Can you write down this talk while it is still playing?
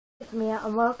it's Mia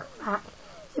and welcome back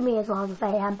to me as well as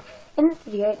I am. In this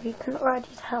video, if you can already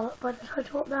tell by the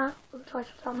title up there, or the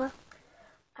title down there,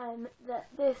 that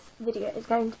this video is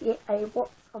going to be a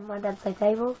what's on my bedside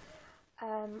table.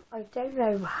 I don't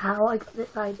know how I got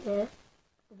this idea,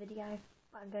 the video,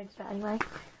 but I'm going to do it anyway.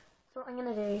 So what I'm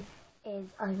going to do is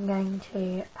I'm going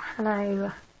to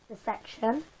pano the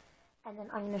section, and then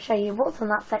I'm going to show you what's on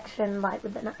that section, like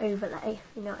with an overlay, if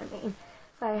you know what I mean.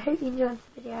 So I hope you enjoyed this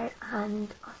video,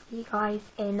 and I'll see you guys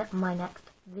in my next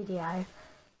video.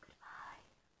 Goodbye.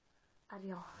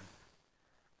 Adios.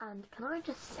 And can I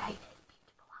just say it's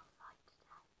beautiful outside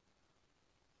today?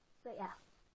 So yeah.